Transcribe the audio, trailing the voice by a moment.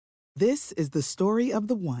This is the story of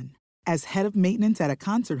the one. As head of maintenance at a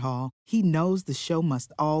concert hall, he knows the show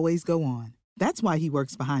must always go on. That's why he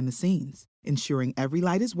works behind the scenes, ensuring every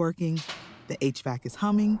light is working, the HVAC is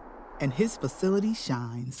humming, and his facility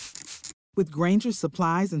shines. With Grainger's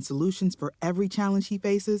supplies and solutions for every challenge he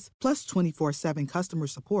faces, plus 24/7 customer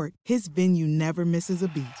support, his venue never misses a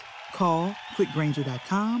beat. Call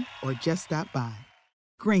quickgrainger.com or just stop by.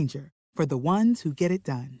 Grainger, for the ones who get it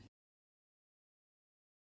done.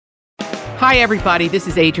 Hi, everybody. This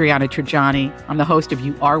is Adriana Trajani. I'm the host of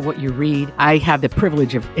You Are What You Read. I have the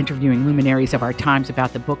privilege of interviewing luminaries of our times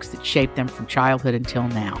about the books that shaped them from childhood until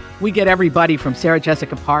now. We get everybody from Sarah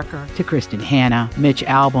Jessica Parker to Kristen Hanna, Mitch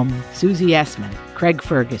Albom, Susie Essman, Craig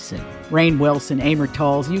Ferguson, Rainn Wilson, Amor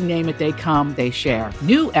Tolls, you name it, they come, they share.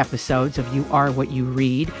 New episodes of You Are What You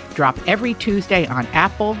Read drop every Tuesday on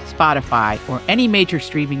Apple, Spotify, or any major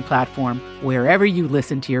streaming platform wherever you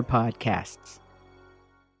listen to your podcasts.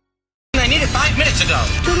 I needed 5 minutes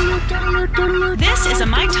ago. This is a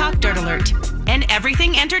My Talk Dirt Alert, an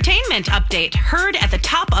everything entertainment update heard at the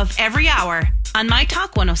top of every hour on My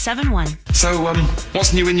Talk 107.1. So,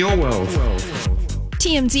 what's new in your world?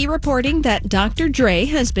 TMZ reporting that Dr. Dre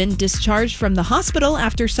has been discharged from the hospital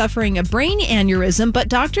after suffering a brain aneurysm, but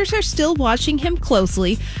doctors are still watching him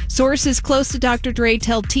closely. Sources close to Dr. Dre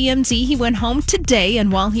tell TMZ he went home today,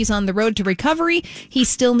 and while he's on the road to recovery, he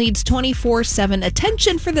still needs 24/7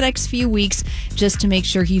 attention for the next few weeks just to make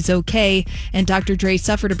sure he's okay. And Dr. Dre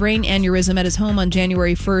suffered a brain aneurysm at his home on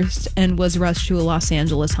January 1st and was rushed to a Los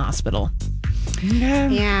Angeles hospital.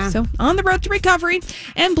 Yeah. So on the road to recovery.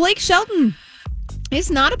 And Blake Shelton is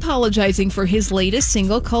not apologizing for his latest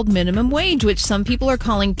single called Minimum Wage, which some people are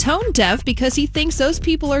calling tone deaf because he thinks those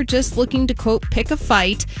people are just looking to, quote, pick a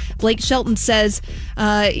fight. Blake Shelton says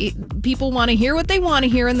people want to hear what they want to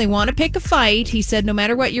hear and they want to pick a fight. He said no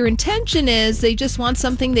matter what your intention is, they just want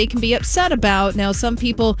something they can be upset about. Now, some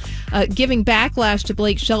people giving backlash to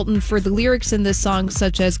Blake Shelton for the lyrics in this song,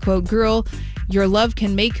 such as, quote, girl, your love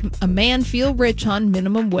can make a man feel rich on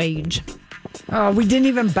minimum wage. Oh, we didn't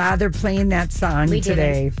even bother playing that song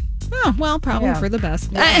today. Oh, well, probably for the best.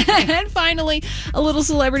 And finally, a little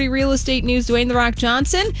celebrity real estate news. Dwayne "The Rock"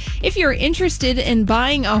 Johnson. If you're interested in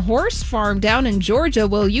buying a horse farm down in Georgia,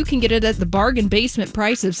 well, you can get it at the bargain basement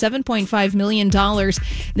price of $7.5 million.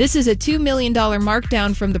 This is a $2 million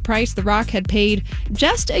markdown from the price The Rock had paid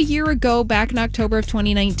just a year ago. Back in October of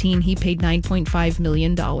 2019, he paid $9.5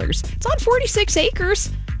 million. It's on 46 acres.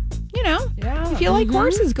 You know, if you like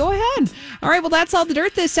horses, go ahead. All right, well, that's all the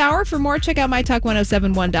dirt this hour. For more, check out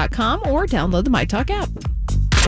mytalk1071.com or download the MyTalk app.